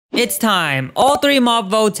It's time! All 3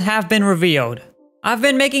 mob votes have been revealed. I've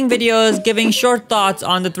been making videos giving short thoughts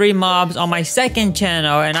on the 3 mobs on my second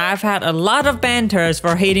channel, and I've had a lot of banters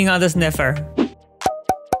for hating on the Sniffer.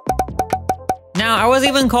 Now, I was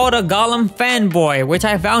even called a Golem fanboy, which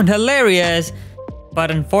I found hilarious,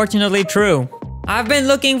 but unfortunately true. I've been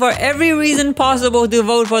looking for every reason possible to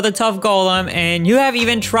vote for the Tuff Golem, and you have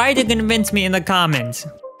even tried to convince me in the comments.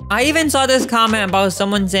 I even saw this comment about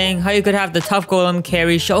someone saying how you could have the Tuff Golem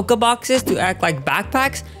carry shulker boxes to act like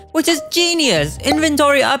backpacks, which is genius!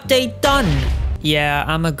 Inventory update done! Yeah,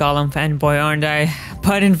 I'm a Golem fanboy, aren't I?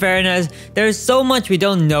 But in fairness, there's so much we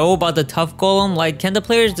don't know about the Tuff Golem. Like, can the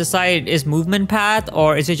players decide its movement path,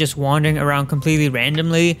 or is it just wandering around completely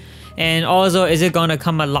randomly? And also, is it gonna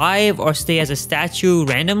come alive or stay as a statue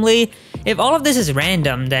randomly? If all of this is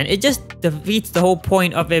random, then it just defeats the whole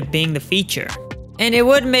point of it being the feature. And it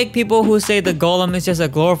would make people who say the Golem is just a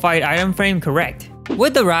glorified item frame correct.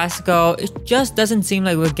 With the Rascal, it just doesn't seem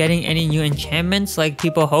like we're getting any new enchantments like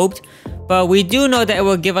people hoped, but we do know that it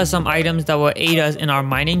will give us some items that will aid us in our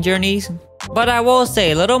mining journeys. But I will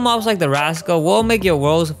say, little mobs like the Rascal will make your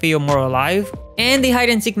worlds feel more alive. And the hide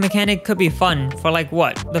and seek mechanic could be fun for like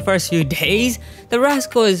what, the first few days? The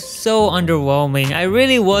Rascal is so underwhelming. I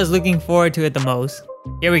really was looking forward to it the most.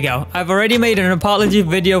 Here we go. I've already made an apology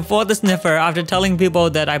video for the Sniffer after telling people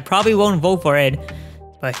that I probably won't vote for it.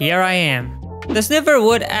 But here I am. The Sniffer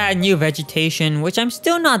would add new vegetation, which I'm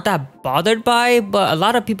still not that bothered by, but a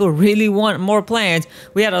lot of people really want more plants.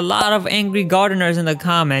 We had a lot of angry gardeners in the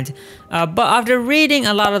comments. But after reading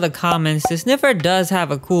a lot of the comments, the Sniffer does have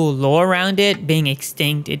a cool lore around it. Being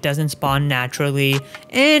extinct, it doesn't spawn naturally,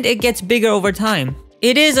 and it gets bigger over time.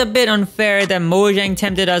 It is a bit unfair that Mojang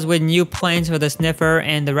tempted us with new plants for the Sniffer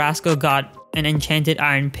and the Rascal got an enchanted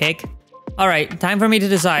iron pick. Alright, time for me to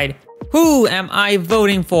decide. Who am I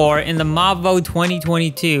voting for in the Mob Vote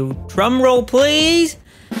 2022? Drumroll please!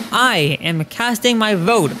 I am casting my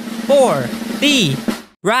vote for the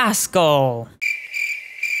Rascal.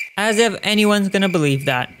 As if anyone's gonna believe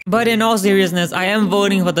that. But in all seriousness, I am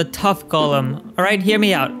voting for the Tuff Golem. Alright, hear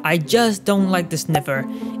me out. I just don't like the Sniffer.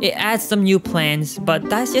 It adds some new plants, but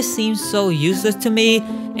that just seems so useless to me.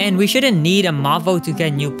 And we shouldn't need a mob vote to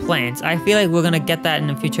get new plants. I feel like we're gonna get that in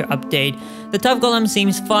a future update. The Tuff Golem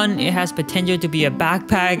seems fun, it has potential to be a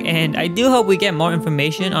backpack, and I do hope we get more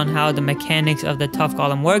information on how the mechanics of the Tuff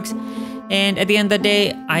Golem works. And at the end of the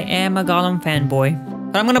day, I am a Golem fanboy.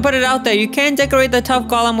 But I'm gonna put it out there, you can decorate the Tuff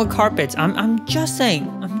Golem with carpets. I'm just saying,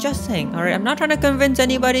 alright? I'm not trying to convince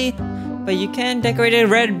anybody, but you can decorate it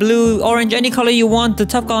red, blue, orange, any color you want. The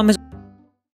Tuff Golem is